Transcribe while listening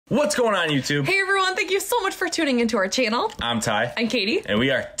What's going on, YouTube? Hey everyone, thank you so much for tuning into our channel. I'm Ty. I'm Katie. And we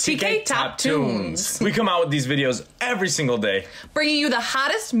are TK Top Tunes. We come out with these videos every single day, bringing you the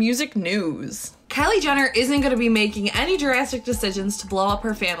hottest music news. Kylie Jenner isn't going to be making any drastic decisions to blow up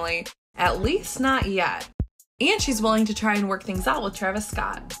her family, at least not yet. And she's willing to try and work things out with Travis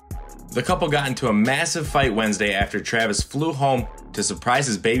Scott. The couple got into a massive fight Wednesday after Travis flew home to surprise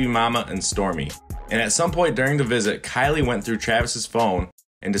his baby mama and Stormi. And at some point during the visit, Kylie went through Travis's phone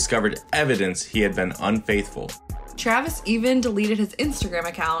and discovered evidence he had been unfaithful. Travis even deleted his Instagram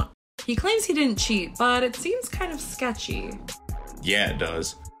account. He claims he didn't cheat, but it seems kind of sketchy. Yeah, it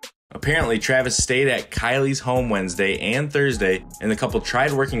does. Apparently, Travis stayed at Kylie's home Wednesday and Thursday, and the couple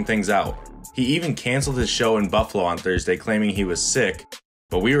tried working things out. He even canceled his show in Buffalo on Thursday, claiming he was sick,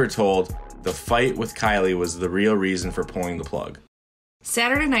 but we were told the fight with Kylie was the real reason for pulling the plug.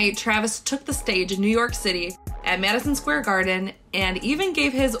 Saturday night, Travis took the stage in New York City at Madison Square Garden and even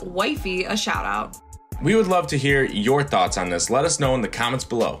gave his wifey a shout out. We would love to hear your thoughts on this. Let us know in the comments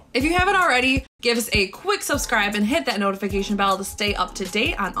below. If you haven't already, give us a quick subscribe and hit that notification bell to stay up to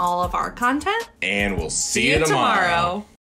date on all of our content. And we'll see you tomorrow.